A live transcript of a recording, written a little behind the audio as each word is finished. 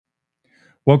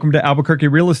Welcome to Albuquerque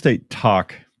Real Estate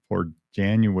Talk for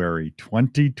January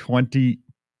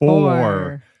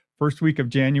 2024. First week of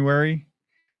January.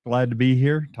 Glad to be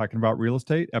here talking about real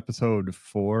estate, episode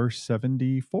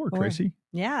 474, Tracy.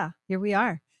 Yeah, here we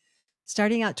are.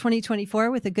 Starting out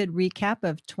 2024 with a good recap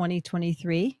of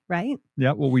 2023, right?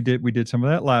 Yeah, well, we did some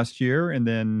of that last year, and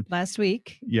then Last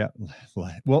week. Yeah,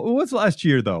 well, it was last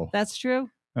year though. That's true.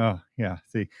 Oh, yeah.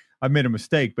 See, I made a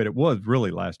mistake, but it was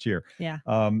really last year. Yeah.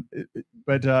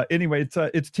 Anyway,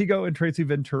 it's Tigo and Tracy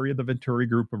Venturi of the Venturi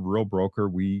Group of Real Broker.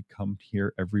 We come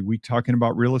here every week talking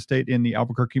about real estate in the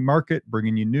Albuquerque market,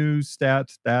 bringing you news,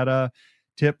 stats, data,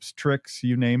 tips, tricks,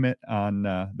 you name it, on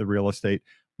the real estate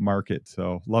market.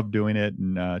 So love doing it.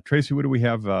 And Tracy, what do we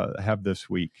have this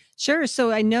week? Sure.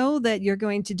 So I know that you're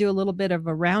going to do a little bit of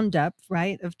a roundup,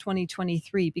 right, of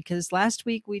 2023, because last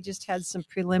week we just had some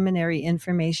preliminary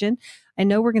information. I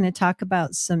know we're going to talk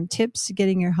about some tips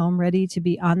getting your home ready to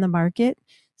be on the market,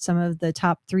 some of the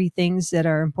top 3 things that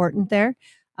are important there.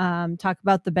 Talk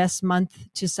about the best month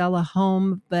to sell a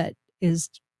home, but is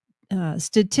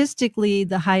statistically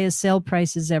the highest sale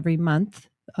prices every month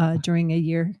during a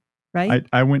year. Right?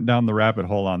 I went down the rabbit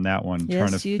hole on that one,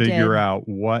 trying to figure out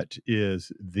what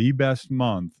is the best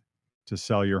month to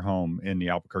sell your home in the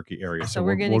Albuquerque area. So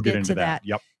we're going to get into that.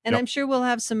 Yep. And I'm sure we'll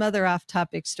have some other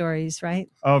off-topic stories, right?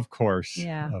 Of course.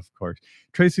 Yeah. Of course.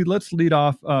 Tracy, let's lead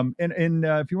off. And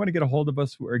if you want to get a hold of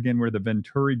us, we're the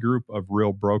Venturi Group of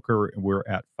Real Broker, and we're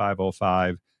at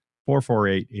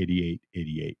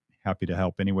 505-448-8888. Happy to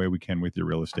help any way we can with your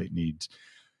real estate needs.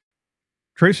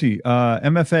 Tracy,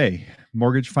 MFA,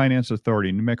 Mortgage Finance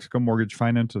Authority, New Mexico Mortgage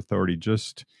Finance Authority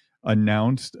just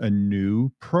announced a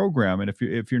new program. And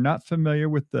if you're not familiar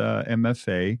with the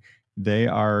MFA, they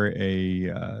are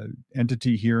a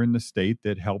entity here in the state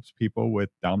that helps people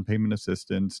with down payment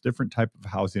assistance, different type of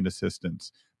housing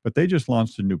assistance. But they just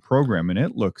launched a new program, and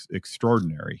it looks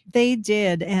extraordinary. They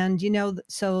did. And,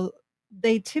 so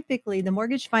they typically, the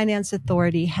Mortgage Finance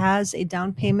Authority has a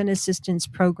down payment assistance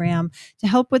program to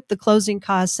help with the closing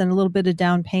costs and a little bit of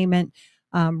down payment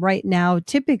right now,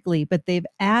 typically, but they've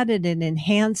added an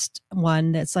enhanced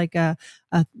one that's like a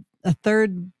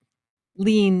third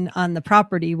lien on the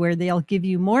property where they'll give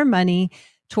you more money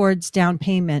towards down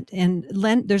payment. And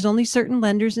there's only certain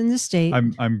lenders in the state.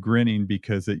 I'm grinning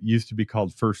because it used to be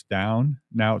called First Down.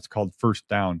 Now it's called First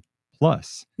Down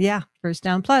Plus. Yeah, First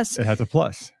Down Plus. It has a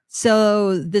plus.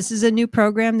 So this is a new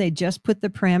program. They just put the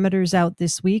parameters out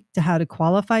this week to how to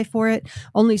qualify for it.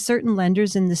 Only certain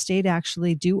lenders in the state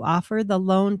actually do offer the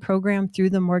loan program through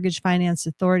the Mortgage Finance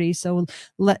Authority. So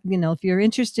if you're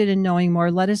interested in knowing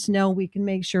more, let us know. We can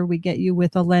make sure we get you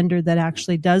with a lender that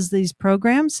actually does these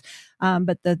programs.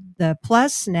 But the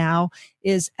plus now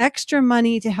is extra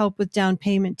money to help with down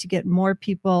payment to get more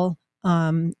people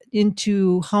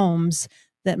into homes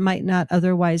that might not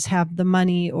otherwise have the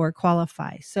money or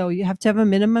qualify. So you have to have a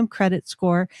minimum credit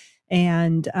score.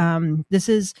 And this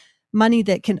is money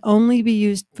that can only be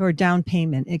used for down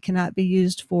payment. It cannot be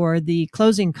used for the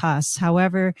closing costs.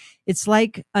 However, it's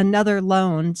like another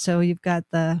loan. So you've got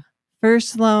the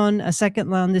first loan, a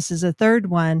second loan. This is a third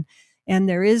one. And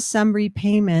there is some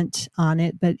repayment on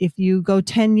it. But if you go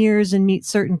 10 years and meet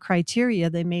certain criteria,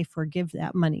 they may forgive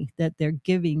that money that they're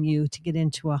giving you to get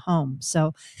into a home.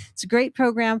 So it's a great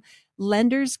program.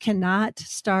 Lenders cannot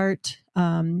start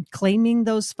claiming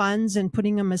those funds and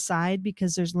putting them aside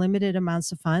because there's limited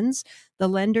amounts of funds. The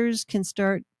lenders can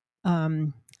start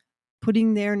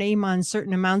putting their name on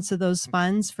certain amounts of those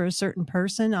funds for a certain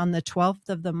person on the 12th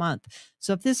of the month.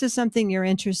 So if this is something you're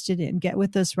interested in, get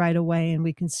with us right away and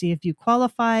we can see if you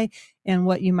qualify and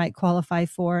what you might qualify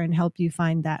for and help you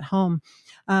find that home.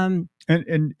 And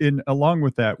along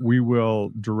with that, we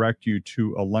will direct you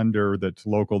to a lender that's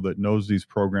local, that knows these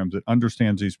programs, that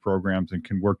understands these programs and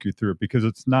can work you through it, because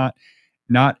it's not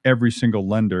every single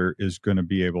lender is going to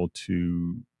be able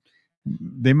to.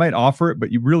 They might offer it,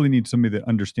 but you really need somebody that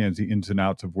understands the ins and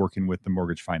outs of working with the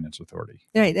Mortgage Finance Authority.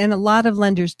 Right. And a lot of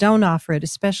lenders don't offer it,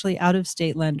 especially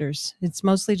out-of-state lenders. It's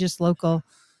mostly just local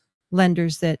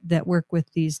lenders that work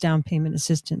with these down payment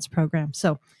assistance programs.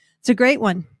 So it's a great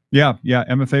one. Yeah.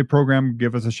 MFA program.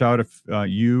 Give us a shout if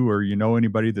you or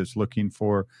anybody that's looking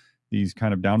for these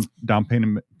kind of down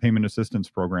payment assistance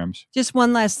programs. Just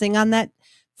one last thing on that.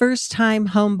 First-time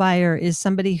home buyer is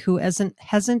somebody who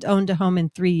hasn't owned a home in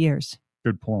 3 years.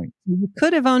 Good point. You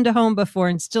could have owned a home before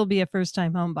and still be a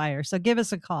first-time home buyer. So give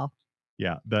us a call.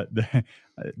 Yeah,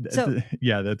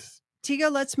 that's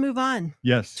Tigo. Let's move on.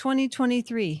 Yes.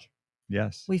 2023.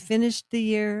 Yes. We finished the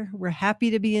year. We're happy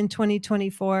to be in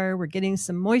 2024. We're getting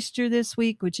some moisture this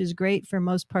week, which is great for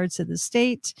most parts of the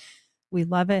state. We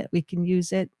love it. We can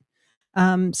use it.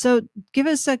 So give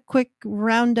us a quick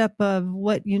roundup of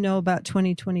what you know about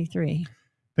 2023. I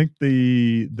think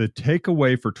the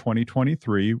takeaway for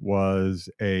 2023 was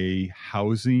a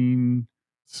housing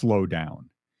slowdown.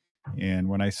 And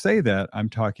when I say that, I'm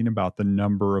talking about the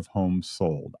number of homes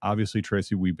sold. Obviously,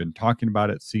 Tracy, we've been talking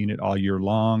about it, seeing it all year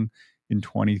long in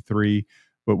 23,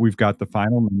 but we've got the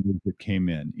final numbers that came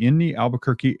in. In the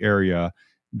Albuquerque area,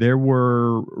 there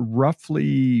were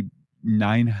roughly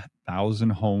 9,000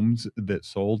 homes that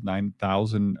sold,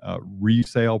 9,000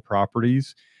 resale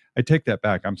properties. I take that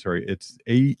back. I'm sorry. It's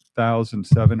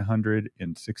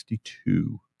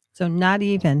 8,762. So not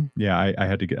even. Yeah, I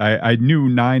had to get. I knew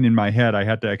 9 in my head. I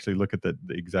had to actually look at the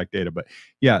exact data, but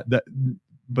yeah,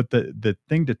 but the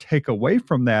thing to take away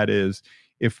from that is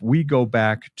if we go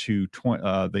back to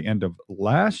the end of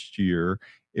last year,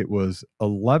 it was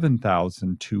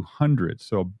 11,200,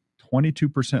 so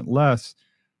 22% less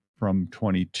from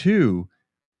 22.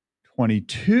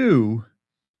 22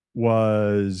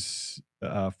 was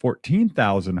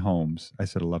 14,000 homes. I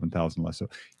said 11,000 less. So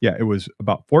yeah, it was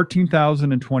about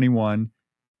 14,000 in 21,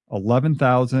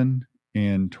 11,000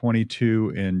 in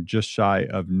 22, and just shy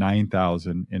of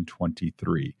 9,000 in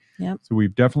 23. Yep. So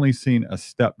we've definitely seen a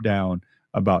step down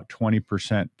about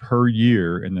 20% per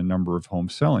year in the number of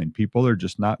homes selling. People are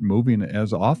just not moving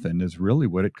as often is really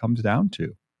what it comes down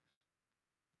to.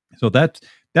 So that's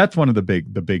one of the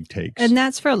big takes. And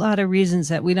that's for a lot of reasons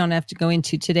that we don't have to go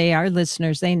into today. Our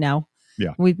listeners, they know.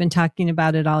 Yeah. We've been talking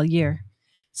about it all year.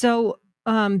 So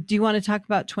do you want to talk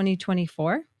about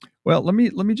 2024? Well, let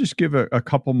me just give a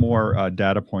couple more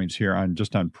data points here on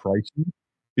pricing,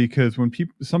 because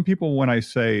some people, when I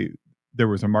say there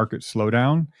was a market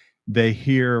slowdown, they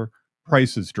hear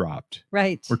prices dropped.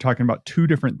 Right. We're talking about two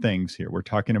different things here. We're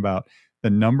talking about the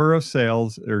number of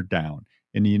sales are down.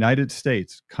 In the United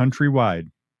States, countrywide,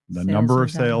 the number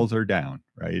of sales are down,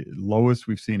 right? Lowest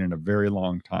we've seen in a very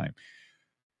long time.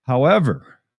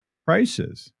 However,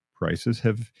 prices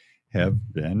have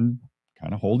been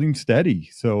kind of holding steady.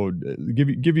 So give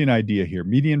you an idea here.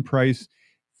 Median price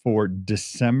for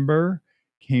December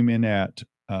came in at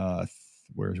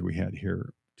where we had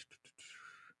here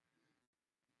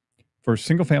for a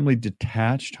single family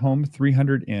detached home,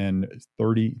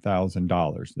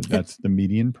 $330,000. That's the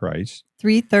median price.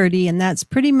 $330,000, and that's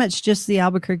pretty much just the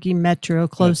Albuquerque metro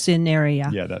close-in area.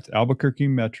 Yeah, that's Albuquerque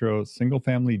metro single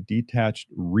family detached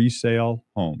resale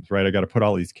homes. Right, I got to put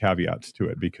all these caveats to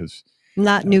it because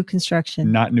not new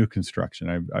construction. Not new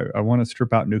construction. I want to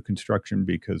strip out new construction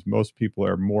because most people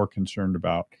are more concerned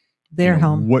about their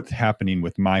home, what's happening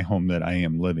with my home that I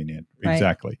am living in. Right.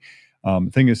 Exactly.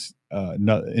 Thing is,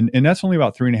 and that's only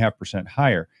about 3.5%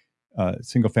 higher.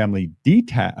 Single family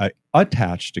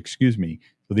attached, excuse me.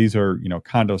 So these are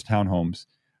condos, townhomes,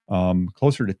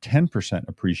 closer to 10%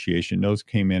 appreciation. Those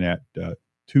came in at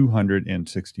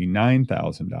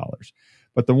 $269,000.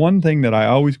 But the one thing that I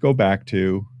always go back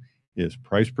to is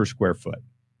price per square foot.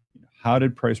 How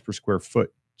did price per square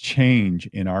foot change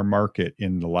in our market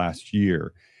in the last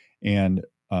year? And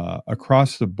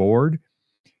across the board,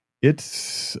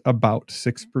 it's about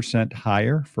 6%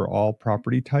 higher for all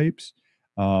property types.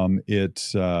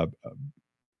 It's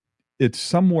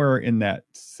somewhere in that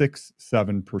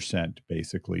 6-7%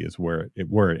 basically is where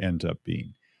it ends up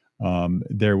being.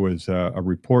 There was a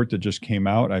report that just came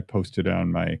out. I posted it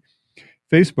on my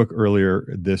Facebook earlier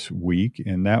this week,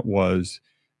 and that was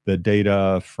the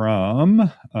data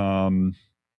from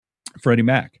Freddie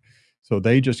Mac. So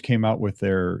they just came out with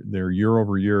their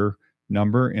year-over-year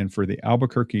number, and for the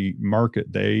Albuquerque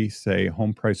market, they say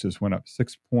home prices went up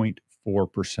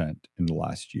 6.4% in the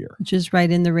last year, which is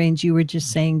right in the range you were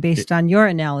just saying based on your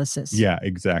analysis. Yeah,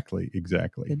 exactly.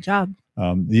 Good job.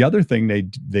 The other thing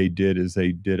they did is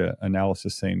they did an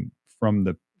analysis saying from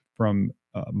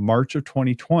March of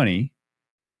 2020.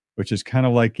 Which is kind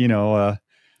of like,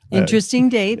 interesting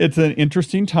date. It's an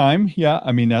interesting time. Yeah.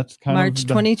 I mean, that's kind March of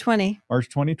 2020. March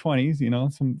 2020,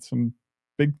 some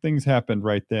big things happened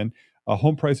right then.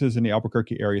 Home prices in the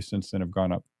Albuquerque area since then have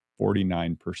gone up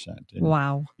 49%. And,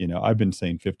 wow. I've been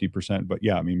saying 50%, but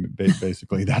yeah, I mean,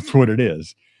 basically that's what it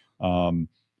is. And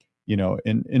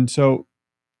so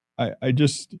I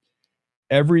just,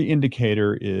 every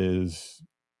indicator is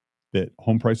that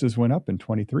home prices went up in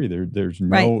 23. There's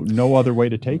no other way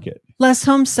to take it. Less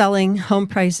home selling, home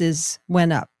prices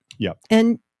went up. Yep.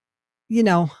 And,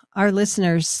 our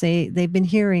listeners say they've been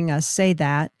hearing us say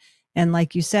that. And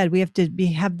like you said, we have to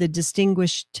have the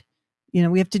distinguished,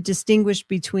 we have to distinguish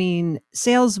between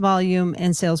sales volume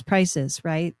and sales prices,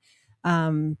 right?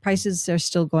 Prices are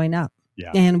still going up.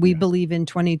 Yeah. And we believe in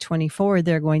 2024,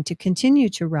 they're going to continue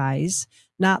to rise,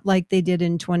 not like they did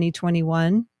in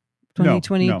 2021. No.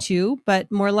 2022,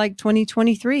 but more like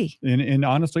 2023. And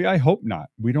honestly, I hope not.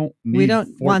 We don't We need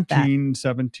don't want that.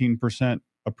 17%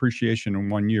 appreciation in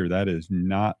 1 year. That is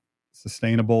not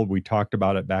sustainable. We talked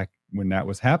about it back when that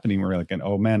was happening. We're like,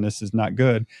 oh man, this is not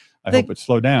good. I hope it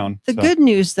slowed down. The good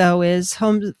news, though, is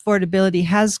home affordability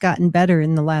has gotten better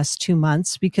in the last 2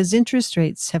 months because interest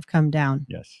rates have come down.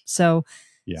 Yes. So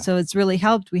Yeah. So it's really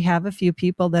helped. We have a few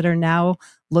people that are now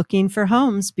looking for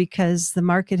homes because the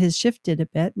market has shifted a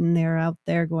bit and they're out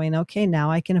there going, okay,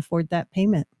 now I can afford that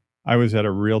payment. I was at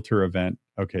a realtor event.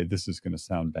 Okay, this is going to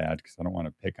sound bad because I don't want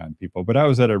to pick on people, but I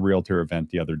was at a realtor event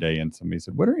the other day and somebody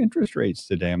said, what are interest rates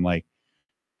today? I'm like,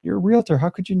 you're a realtor. How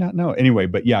could you not know? Anyway,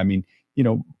 but yeah, I mean,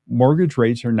 mortgage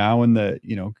rates are now in the,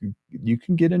 you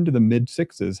can get into the mid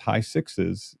sixes, high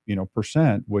sixes,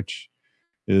 percent, which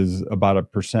is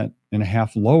about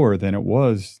 1.5% lower than it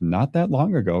was not that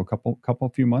long ago, a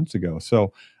few months ago.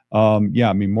 So, yeah,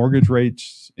 I mean, mortgage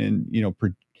rates and,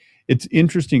 it's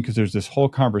interesting because there's this whole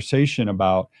conversation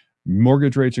about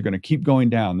mortgage rates are going to keep going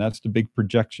down. That's the big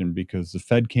projection because the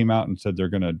Fed came out and said they're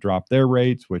going to drop their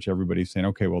rates, which everybody's saying,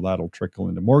 okay, well, that'll trickle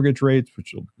into mortgage rates,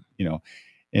 which will,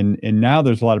 and now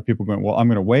there's a lot of people going, well, I'm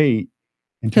going to wait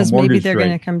until because maybe they're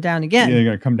going to come down again. Yeah, they're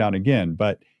going to come down again.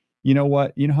 But you know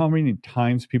what? You know how many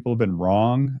times people have been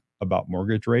wrong about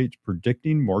mortgage rates,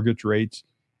 predicting mortgage rates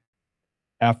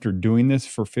after doing this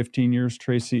for 15 years,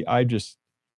 Tracy?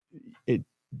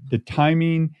 The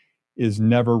timing is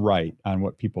never right on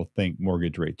what people think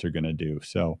mortgage rates are going to do.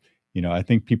 So, I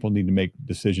think people need to make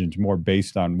decisions more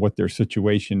based on what their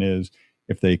situation is.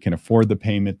 If they can afford the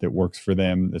payment that works for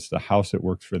them, it's the house that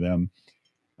works for them.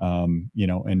 And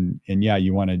yeah,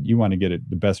 you want to get it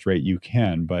the best rate you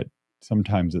can, but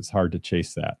sometimes it's hard to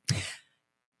chase that.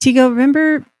 Tigo,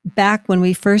 remember back when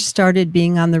we first started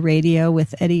being on the radio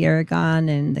with Eddie Aragon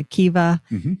and the Kiva,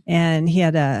 and he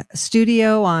had a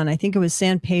studio on, I think it was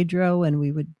San Pedro, and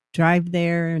we would drive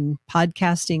there and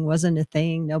podcasting wasn't a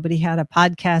thing. Nobody had a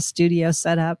podcast studio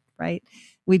set up, right?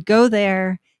 We'd go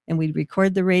there and we'd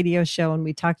record the radio show and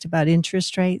we talked about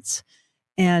interest rates.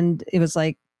 And it was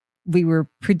like we were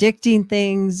predicting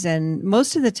things and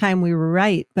most of the time we were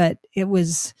right, but it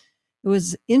was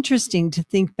interesting to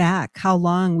think back how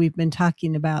long we've been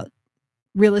talking about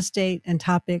real estate and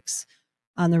topics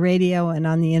on the radio and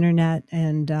on the internet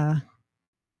and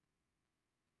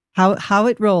how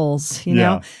it rolls, you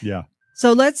know? Yeah.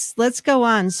 So let's go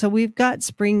on. So we've got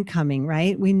spring coming,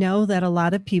 right? We know that a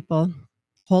lot of people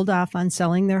hold off on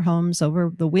selling their homes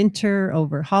over the winter,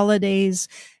 over holidays,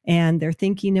 and they're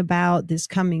thinking about this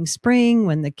coming spring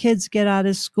when the kids get out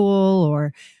of school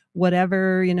or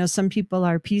whatever. Some people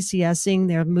are PCSing.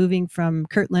 They're moving from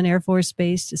Kirtland Air Force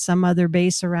Base to some other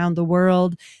base around the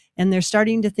world. And they're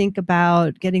starting to think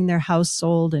about getting their house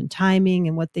sold and timing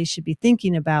and what they should be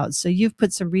thinking about. So you've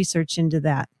put some research into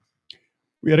that.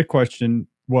 We had a question.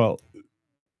 Well,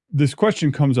 this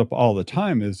question comes up all the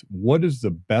time is what is the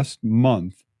best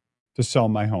month to sell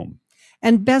my home?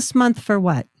 And best month for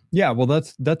what? Yeah, well,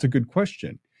 that's a good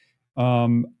question.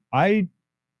 I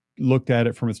looked at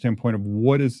it from a standpoint of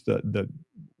what is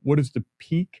the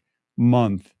peak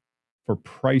month for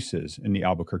prices in the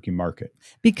Albuquerque market?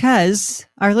 Because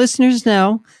our listeners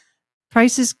know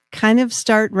prices kind of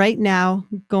start right now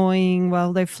going,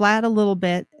 well, they're flat a little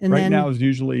bit. And right now is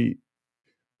usually,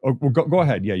 go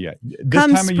ahead. Yeah. This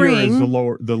come time spring, of year is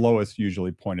the lowest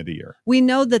usually point of the year. We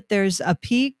know that there's a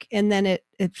peak and then it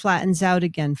flattens out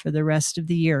again for the rest of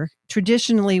the year.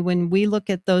 Traditionally, when we look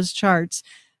at those charts,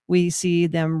 we see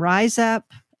them rise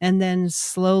up and then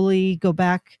slowly go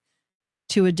back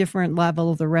to a different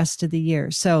level the rest of the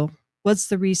year. So what's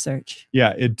the research?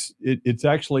 Yeah, it's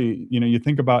actually, you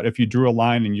think about if you drew a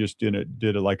line and you just did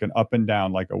it like an up and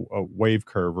down, like a wave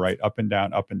curve, right? Up and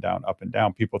down, up and down, up and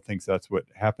down. People think that's what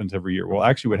happens every year. Well,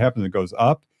 actually what happens, it goes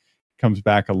up, comes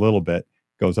back a little bit,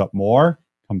 goes up more,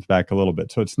 comes back a little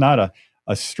bit. So it's not a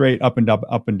straight up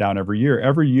and down every year.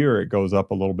 Every year it goes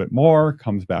up a little bit more,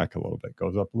 comes back a little bit,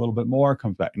 goes up a little bit more,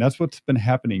 comes back. And that's what's been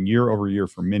happening year over year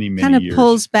for many years. Kind of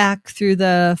pulls back through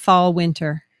the fall,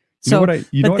 winter. So, but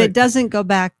it doesn't go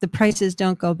back. The prices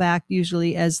don't go back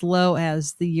usually as low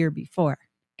as the year before.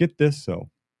 Get this. So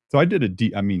I did a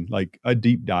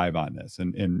deep dive on this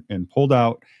and pulled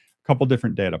out a couple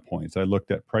different data points. I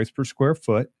looked at price per square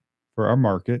foot for our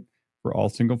market for all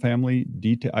single family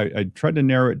detail. I tried to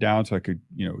narrow it down so I could,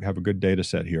 have a good data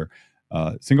set here.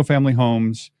 Single family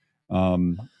homes,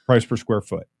 price per square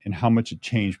foot and how much it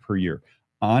changed per year.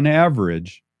 On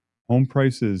average, home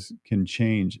prices can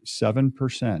change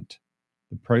 7%.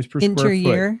 The price per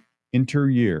square foot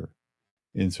inter-year.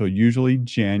 And so usually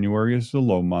January is the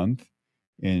low month.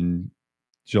 In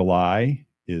July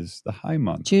is the high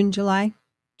month? June, July.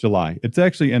 July. It's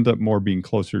actually ends up more being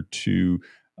closer to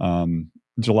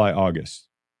July, August.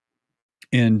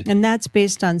 And that's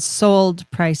based on sold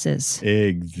prices.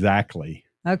 Exactly.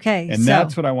 Okay. And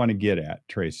that's what I want to get at,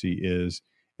 Tracy, is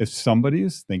if somebody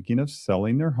is thinking of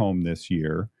selling their home this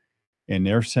year and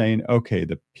they're saying, okay,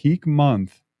 the peak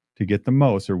month to get the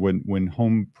most, or when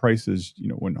home prices,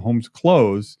 when homes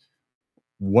close,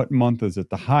 what month is at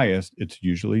the highest? It's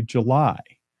usually July.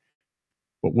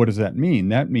 But what does that mean?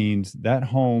 That means that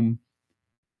home,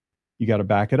 you got to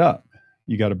back it up.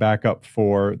 You got to back up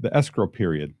for the escrow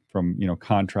period from,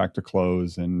 contract to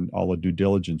close and all the due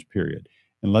diligence period.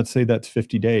 And let's say that's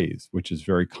 50 days, which is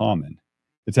very common.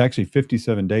 It's actually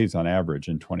 57 days on average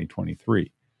in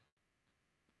 2023.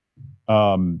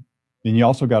 And you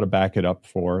also got to back it up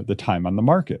for the time on the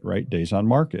market, right? Days on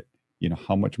market.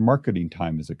 How much marketing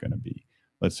time is it going to be?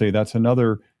 Let's say that's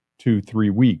another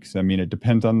 2-3 weeks. I mean, it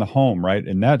depends on the home, right?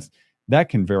 And that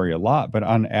can vary a lot, but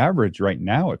on average right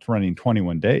now it's running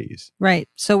 21 days. Right.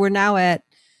 So we're now at,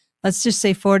 let's just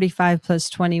say 45 plus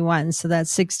 21. So that's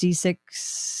 60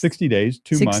 days,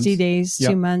 2 months. 60 days,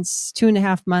 Yep. 2 months,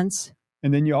 2.5 months.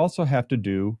 And then you also have to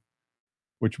do,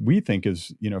 which we think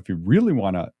is, if you really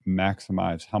want to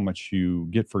maximize how much you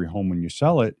get for your home when you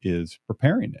sell it, is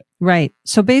preparing it. Right.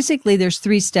 So basically there's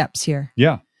 3 steps here.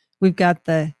 Yeah. We've got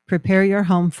the prepare your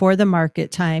home for the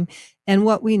market time. And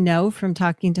what we know from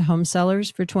talking to home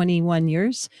sellers for 21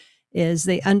 years is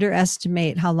they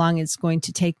underestimate how long it's going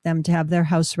to take them to have their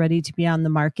house ready to be on the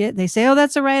market. They say, oh,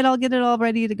 that's all right. I'll get it all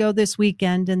ready to go this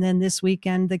weekend. And then this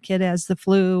weekend, the kid has the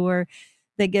flu, or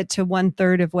they get to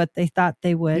 1/3 of what they thought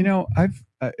they would.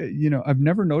 I've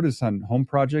never noticed on home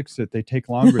projects that they take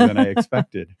longer than I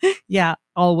expected. Yeah,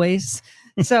 always.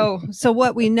 So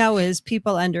what we know is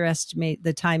people underestimate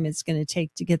the time it's going to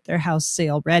take to get their house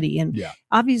sale ready. And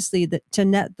obviously to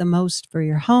net the most for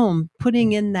your home,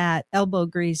 putting in that elbow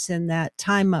grease and that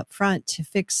time up front to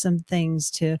fix some things,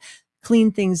 to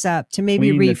clean things up, to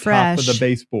maybe refresh the top of the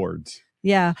baseboards.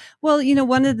 Yeah. Well,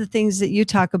 one of the things that you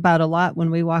talk about a lot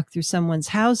when we walk through someone's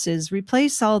house is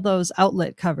replace all those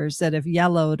outlet covers that have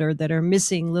yellowed or that are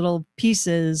missing little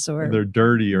pieces, or they're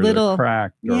dirty, or they're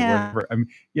cracked, or whatever.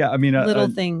 Little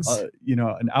things.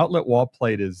 An outlet wall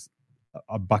plate is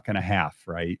 $1.50,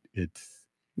 right? It's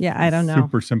I don't know.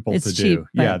 Super simple it's to cheap, do.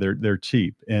 Yeah, they're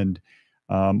cheap, and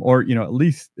or at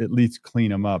least clean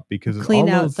them up, because clean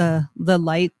out the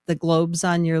light, the globes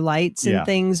on your lights and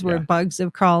things where bugs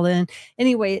have crawled in.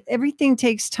 Anyway, everything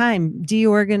takes time.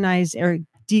 Deorganize or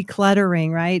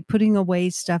decluttering, right? Putting away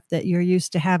stuff that you're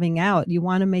used to having out. You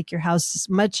want to make your house as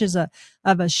much of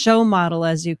a show model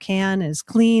as you can, as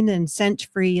clean and scent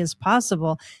free as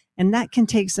possible. And that can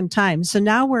take some time. So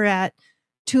now we're at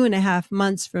 2.5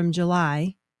 months from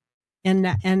July.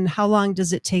 And how long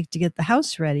does it take to get the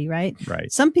house ready, right?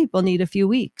 Right. Some people need a few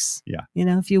weeks. Yeah.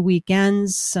 A few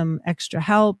weekends, some extra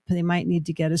help. They might need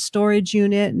to get a storage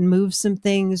unit and move some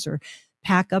things, or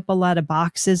pack up a lot of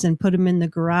boxes and put them in the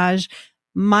garage.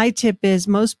 My tip is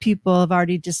most people have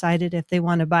already decided if they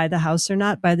want to buy the house or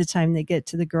not by the time they get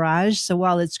to the garage. So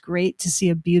while it's great to see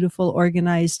a beautiful,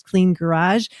 organized, clean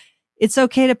garage, it's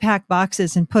okay to pack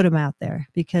boxes and put them out there,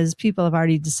 because people have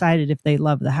already decided if they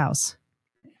love the house.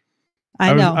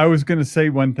 I was going to say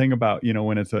one thing about,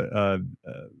 when it's a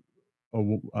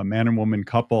man and woman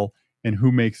couple and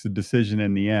who makes the decision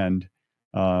in the end.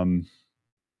 I'll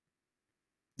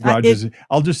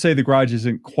just say the garage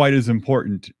isn't quite as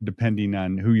important depending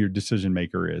on who your decision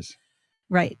maker is.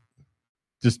 Right.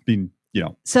 Just being,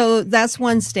 So that's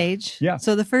one stage. Yeah.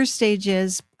 So the first stage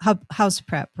is house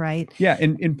prep, right? Yeah.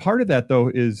 And part of that, though,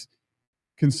 is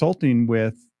consulting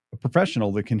with a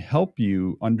professional that can help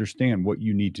you understand what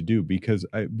you need to do, because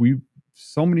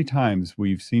so many times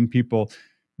we've seen people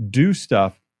do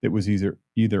stuff that was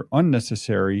either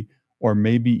unnecessary or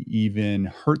maybe even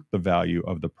hurt the value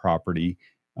of the property,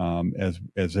 as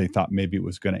they thought maybe it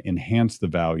was going to enhance the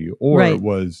value, or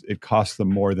it cost them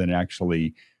more than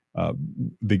actually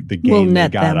the gain they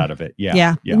got out of it.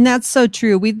 Yeah. And that's so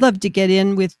true. We'd love to get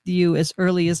in with you as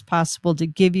early as possible to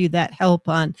give you that help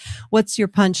on what's your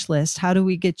punch list. How do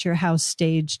we get your house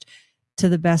staged to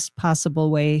the best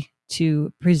possible way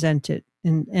to present it?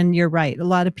 And you're right. A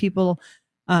lot of people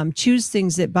choose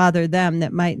things that bother them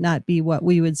that might not be what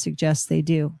we would suggest they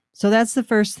do. So that's the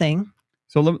first thing.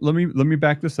 So let me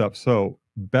back this up. So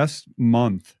best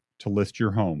month to list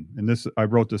your home. And I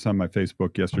wrote this on my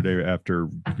Facebook yesterday after,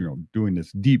 doing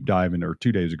this deep dive or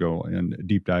 2 days ago, and a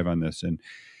deep dive on this.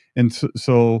 And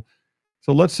so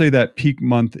let's say that peak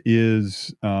month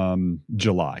is June.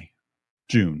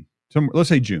 So let's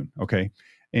say June. Okay.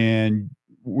 And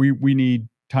we need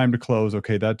time to close.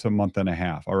 Okay, that's a month and a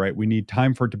half. All right, we need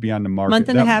time for it to be on the market. Month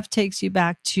and a half takes you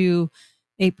back to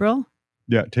April.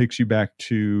 Yeah, it takes you back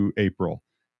to April.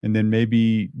 And then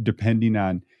maybe depending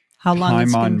on how long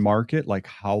time on market, like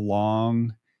how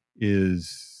long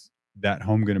is that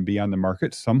home going to be on the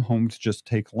market? Some homes just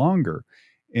take longer.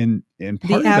 And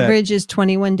part the average is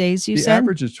 21 days, you said? The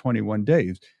average is 21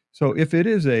 days. So if it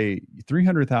is a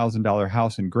 $300,000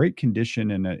 house in great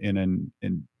condition in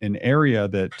an area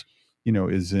that,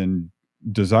 is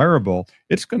desirable,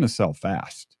 it's going to sell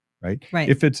fast, right? Right.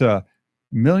 If it's a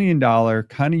 $1 million,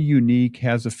 kind of unique,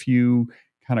 has a few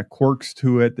kind of quirks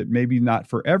to it that maybe not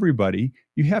for everybody,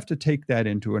 you have to take that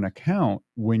into an account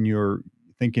when you're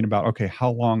thinking about, okay, how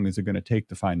long is it going to take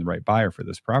to find the right buyer for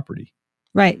this property?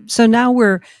 Right. So now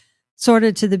we're sort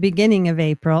of to the beginning of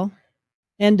April,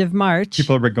 end of March.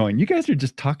 People are going, you guys are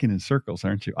just talking in circles,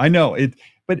 aren't you? I know it,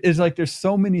 but it's like there's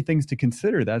so many things to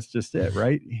consider. That's just it,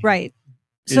 right? Right.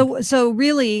 So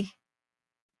really,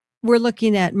 we're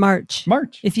looking at March.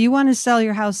 If you want to sell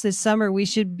your house this summer, we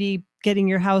should be getting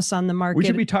your house on the market. We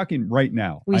should be talking right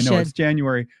now. I know it's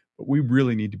January, but we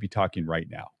really need to be talking right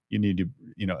now. You need to,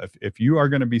 if you are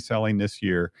going to be selling this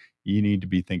year, you need to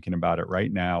be thinking about it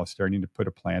right now, starting to put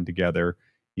a plan together,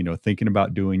 thinking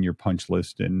about doing your punch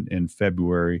list in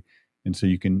February. And so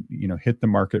you can, hit the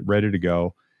market ready to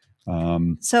go.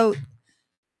 So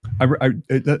I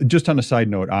just on a side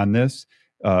note on this,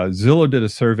 Zillow did a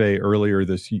survey earlier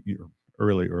this year,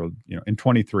 in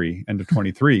 23, end of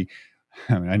 23.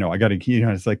 I know I got to,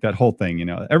 it's like that whole thing,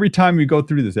 every time we go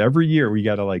through this, every year we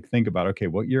got to think about, okay,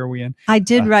 what year are we in? I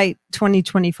did write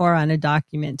 2024 on a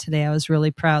document today. I was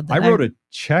really proud that I wrote a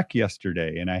check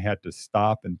yesterday and I had to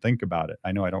stop and think about it.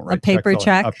 I know I don't write a paper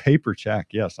check. A paper check.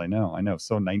 Yes, I know.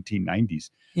 So 1990s.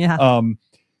 Yeah.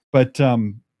 But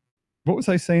what was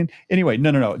I saying? Anyway,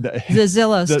 no. The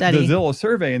Zillow study. The Zillow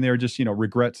survey, and they're just,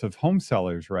 regrets of home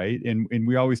sellers, right? And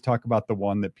we always talk about the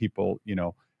one that people,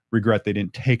 regret they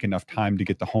didn't take enough time to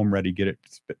get the home ready, get it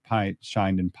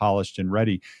shined and polished and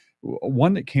ready.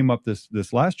 One that came up this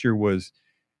last year was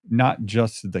not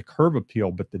just the curb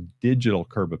appeal, but the digital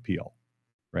curb appeal,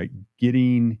 right?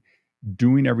 Doing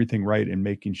everything right and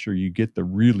making sure you get the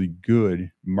really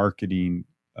good marketing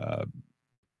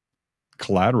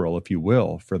collateral, if you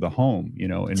will, for the home,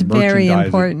 and it's very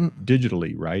important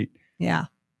digitally, right? Yeah.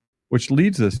 Which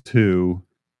leads us to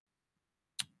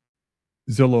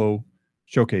Zillow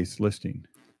Showcase listing.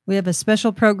 We have a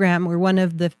special program. We're one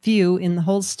of the few in the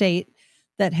whole state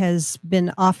that has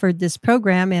been offered this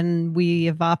program, and we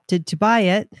have opted to buy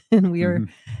it. And we are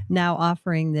now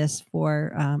offering this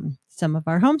for some of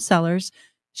our home sellers,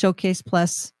 Showcase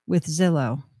Plus with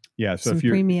Zillow. Yeah. So some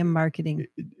premium marketing.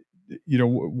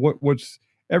 What's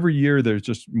every year there's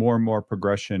just more and more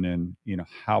progression in,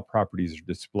 how properties are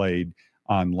displayed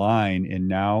online. And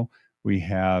now we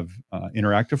have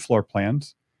interactive floor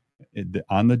plans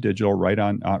on the digital, on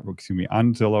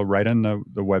Zillow, right on the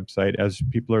website. As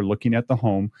people are looking at the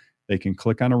home, they can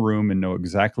click on a room and know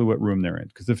exactly what room they're in.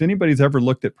 Because if anybody's ever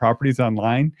looked at properties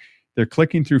online, they're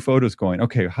clicking through photos going,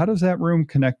 okay, how does that room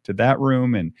connect to that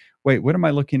room? And wait, what am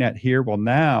I looking at here? Well,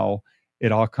 now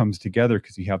it all comes together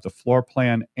because you have the floor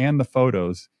plan and the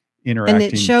photos interacting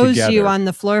and it shows together. You on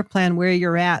the floor plan where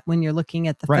you're at when you're looking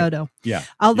at the photo. Yeah.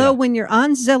 Although when you're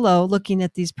on Zillow looking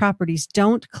at these properties,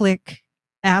 don't click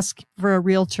ask for a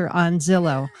realtor on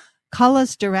Zillow. Call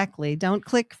us directly. Don't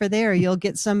click for there. You'll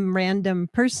get some random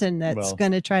person that's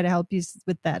going to try to help you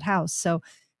with that house. So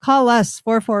call us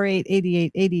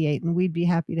 448-8888 and we'd be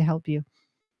happy to help you.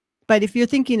 But if you're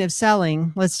thinking of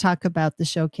selling, let's talk about the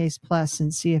Showcase Plus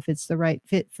and see if it's the right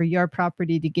fit for your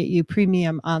property to get you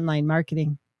premium online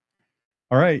marketing.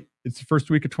 All right. It's the first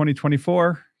week of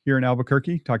 2024 here in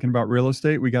Albuquerque, talking about real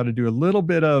estate. We got to do a little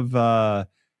bit of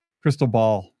crystal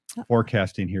ball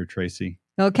forecasting here, Tracy.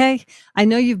 Okay. I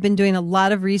know you've been doing a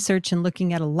lot of research and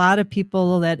looking at a lot of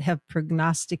people that have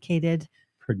prognosticators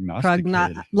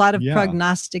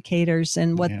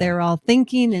and what they're all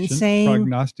thinking and saying.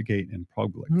 Prognosticate in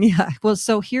public. Yeah. Well,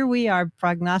 so here we are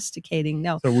prognosticating.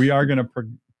 No. So we are going to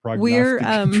I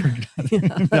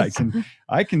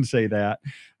can say that.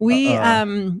 We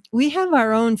have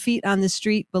our own feet on the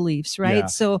street beliefs, right? Yeah.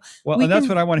 So and that's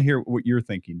what I want to hear what you're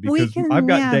thinking, because I've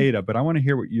got data, but I want to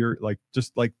hear what you're like,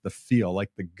 just like the feel, like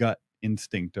the gut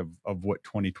instinct of what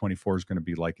 2024 is going to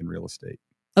be like in real estate.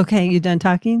 Okay, you done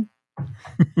talking?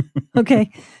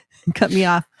 Okay, cut me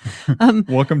off.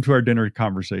 Welcome to our dinner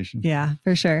conversation. Yeah,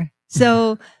 for sure.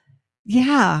 So.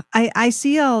 Yeah, I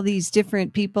see all these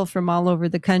different people from all over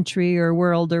the country or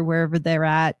world or wherever they're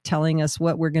at telling us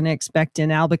what we're going to expect in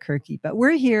Albuquerque. But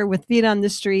we're here with feet on the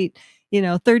street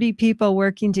 30 people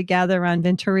working together on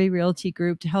Venturi Realty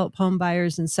Group to help home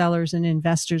buyers and sellers and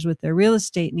investors with their real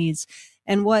estate needs.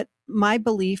 And what my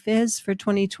belief is for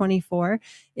 2024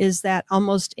 is that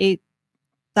almost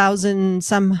 8,000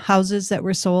 some houses that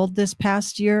were sold this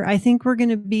past year, I think we're going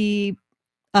to be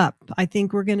up. I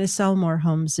think we're going to sell more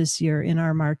homes this year in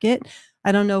our market.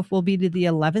 I don't know if we'll be to the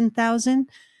 11,000,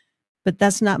 but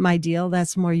that's not my deal.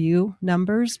 That's more you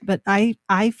numbers. But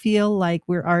I feel like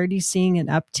we're already seeing an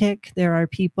uptick. There are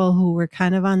people who were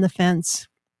kind of on the fence,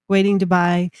 waiting to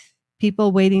buy,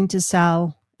 people waiting to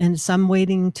sell, and some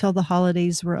waiting till the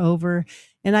holidays were over.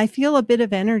 And I feel a bit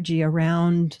of energy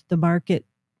around the market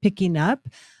picking up.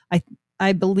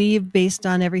 I believe, based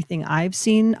on everything I've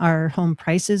seen, our home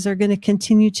prices are going to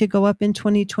continue to go up in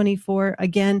 2024.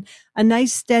 Again, a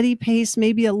nice steady pace,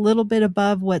 maybe a little bit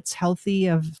above what's healthy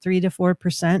of 3 to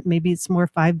 4%. Maybe it's more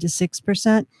 5 to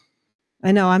 6%.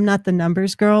 I know I'm not the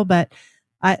numbers girl, but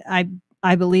I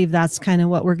believe that's kind of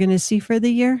what we're going to see for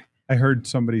the year. I heard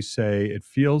somebody say it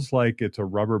feels like it's a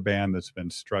rubber band that's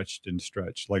been stretched and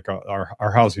stretched, like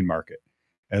our housing market,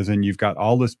 as in you've got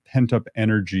all this pent up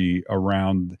energy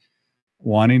around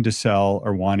wanting to sell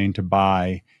or wanting to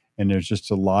buy. And there's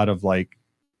just a lot of like,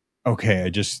 okay, I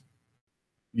just,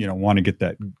 want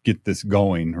to get this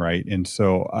going. Right. And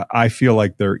so I feel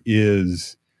like there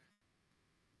is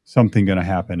something going to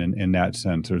happen in that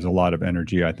sense. There's a lot of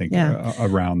energy, I think,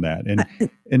 around that.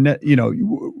 And that,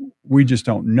 we just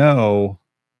don't know,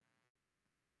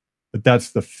 but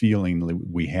that's the feeling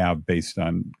we have based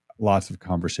on lots of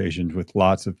conversations with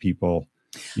lots of people,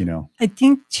 I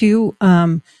think too,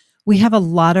 we have a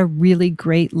lot of really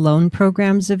great loan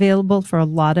programs available for a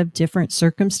lot of different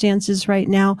circumstances right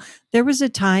now. There was a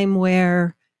time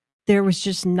where there was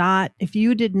just not, if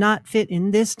you did not fit in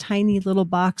this tiny little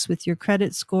box with your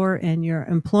credit score and your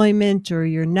employment or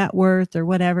your net worth or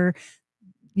whatever,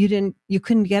 you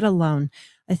couldn't get a loan.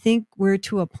 I think we're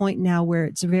to a point now where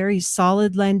it's very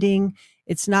solid lending.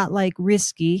 It's not like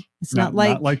risky. It's not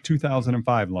like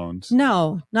 2005 loans.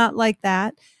 No, not like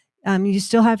that. You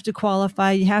still have to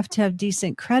qualify. You have to have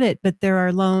decent credit, but there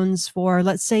are loans for,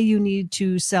 let's say you need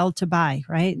to sell to buy,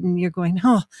 right? And you're going,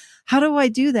 oh, how do I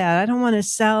do that? I don't want to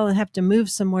sell and have to move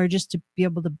somewhere just to be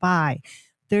able to buy.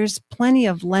 There's plenty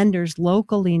of lenders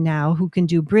locally now who can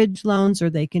do bridge loans, or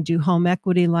they can do home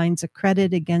equity lines of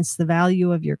credit against the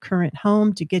value of your current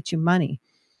home to get you money.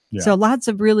 Yeah. So lots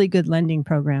of really good lending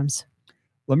programs.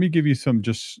 Let me give you some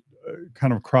just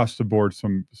kind of across the board,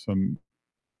 some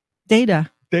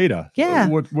data. Yeah.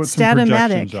 What some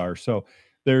projections are. So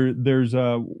there's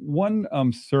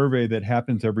one survey that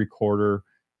happens every quarter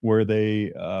where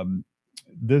they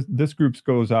this group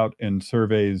goes out and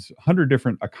surveys 100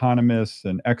 different economists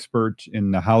and experts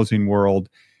in the housing world,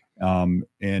 and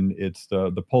it's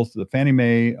the Pulse, the Fannie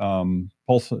Mae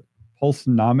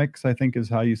Pulsenomics, I think is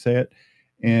how you say it,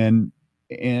 and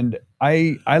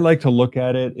I like to look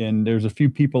at it, and there's a few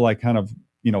people I kind of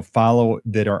follow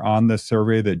that are on this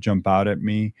survey that jump out at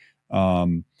me.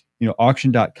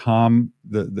 Auction.com,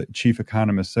 the chief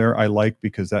economist there, I like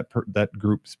because that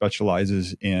group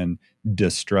specializes in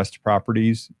distressed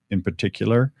properties in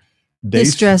particular.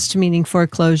 Distressed meaning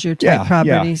foreclosure type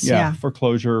properties. Yeah,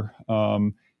 foreclosure.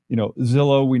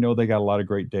 Zillow, we know they got a lot of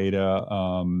great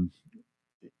data.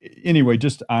 Anyway,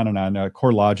 just on and on.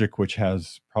 CoreLogic, which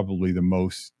has probably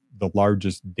the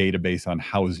largest database on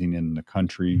housing in the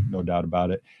country, no doubt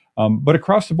about it. But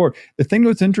across the board, the thing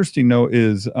that's interesting, though,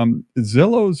 is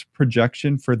Zillow's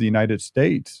projection for the United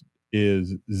States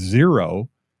is 0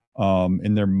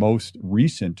 in their most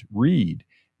recent read.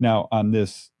 Now, on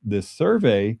this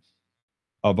survey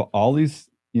of all these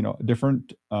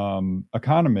different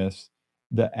economists,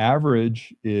 the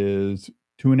average is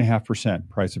 2.5%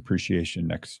 price appreciation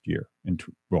next year,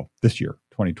 this year,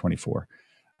 2024.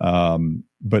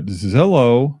 But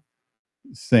Zillow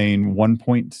saying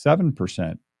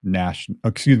 1.7%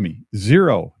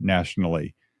 zero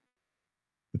nationally.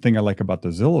 The thing I like about the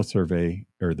Zillow survey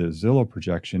or the Zillow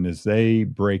projection is they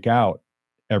break out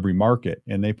every market,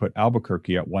 and they put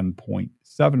Albuquerque at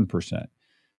 1.7%.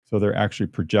 So they're actually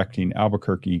projecting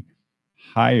Albuquerque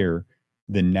higher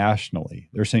than nationally.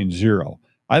 They're saying 0.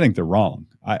 I think they're wrong.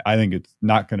 I think it's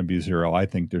not going to be 0. I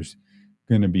think there's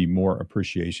going to be more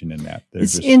appreciation in that.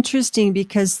 It's interesting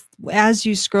because as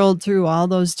you scrolled through all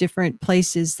those different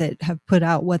places that have put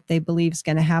out what they believe is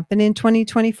going to happen in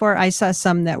 2024, I saw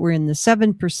some that were in the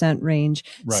 7% range,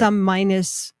 right. Some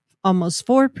minus almost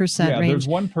 4% range. There's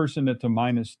one person that's a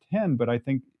minus 10, but I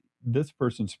think this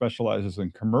person specializes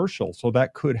in commercial, so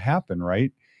that could happen,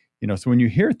 right? So when you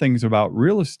hear things about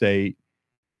real estate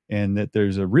and that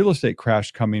there's a real estate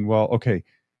crash coming, well, okay,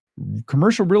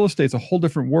 Commercial real estate is a whole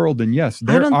different world. And yes,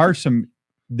 there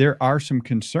are some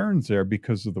concerns there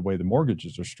because of the way the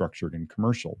mortgages are structured in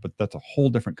commercial, but that's a whole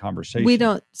different conversation. We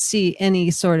don't see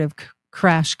any sort of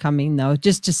crash coming, though.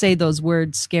 Just to say those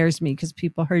words scares me, because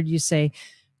people heard you say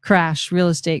crash, real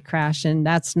estate crash, and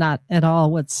that's not at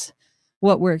all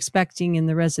what we're expecting in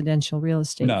the residential real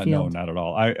estate field. No, not at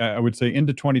all. I would say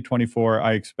into 2024,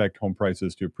 I expect home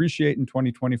prices to appreciate in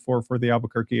 2024 for the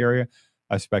Albuquerque area.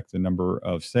 I expect the number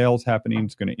of sales happening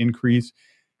is going to increase.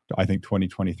 I think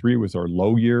 2023 was our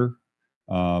low year,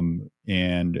 and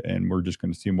we're just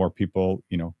going to see more people,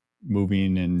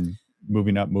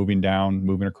 moving up, moving down,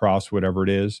 moving across, whatever it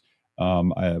is.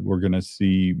 We're going to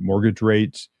see mortgage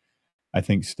rates, I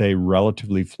think, stay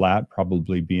relatively flat,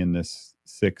 probably be in this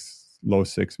low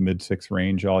 6, mid 6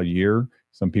 range all year.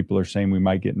 Some people are saying we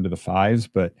might get into the 5s,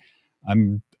 but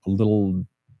I'm a little.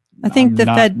 I think the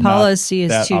Fed policy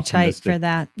is too tight for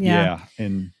that. Yeah.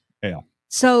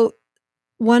 So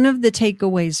one of the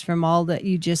takeaways from all that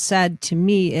you just said to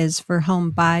me is, for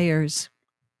home buyers,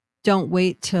 don't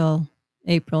wait till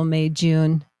April, May,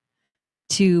 June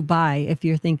to buy if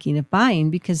you're thinking of buying,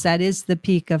 because that is the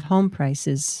peak of home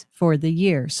prices for the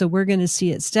year. So we're going to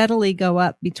see it steadily go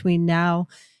up between now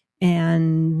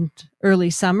and early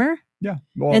summer. Yeah.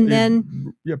 Well, and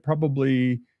then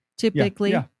probably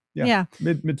typically. Yeah.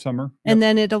 Midsummer. And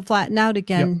then it'll flatten out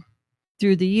again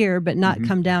through the year, but not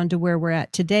come down to where we're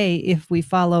at today if we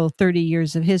follow 30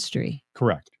 years of history.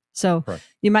 Correct. So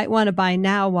you might want to buy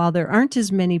now while there aren't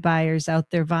as many buyers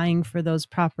out there vying for those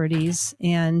properties,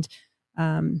 and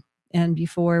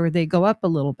before they go up a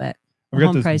little bit,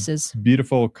 home prices.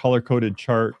 Beautiful color-coded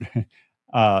chart.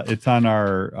 It's on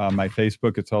my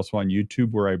Facebook. It's also on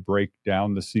YouTube, where I break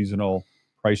down the seasonal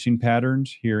pricing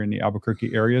patterns here in the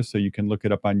Albuquerque area. So you can look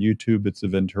it up on YouTube. It's the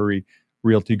Venturi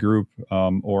Realty Group,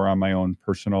 or on my own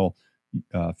personal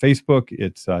Facebook.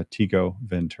 It's Tigo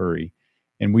Venturi.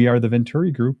 And we are the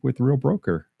Venturi Group with Real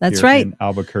Broker. That's right. In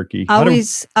Albuquerque.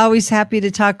 Always happy to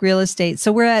talk real estate.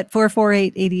 So we're at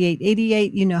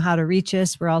 448-8888. You know how to reach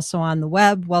us. We're also on the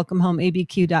web,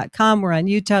 welcomehomeabq.com. We're on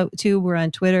YouTube. We're on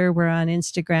Twitter. We're on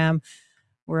Instagram.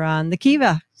 We're on the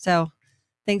Kiva. So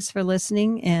thanks for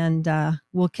listening, and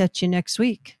we'll catch you next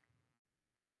week.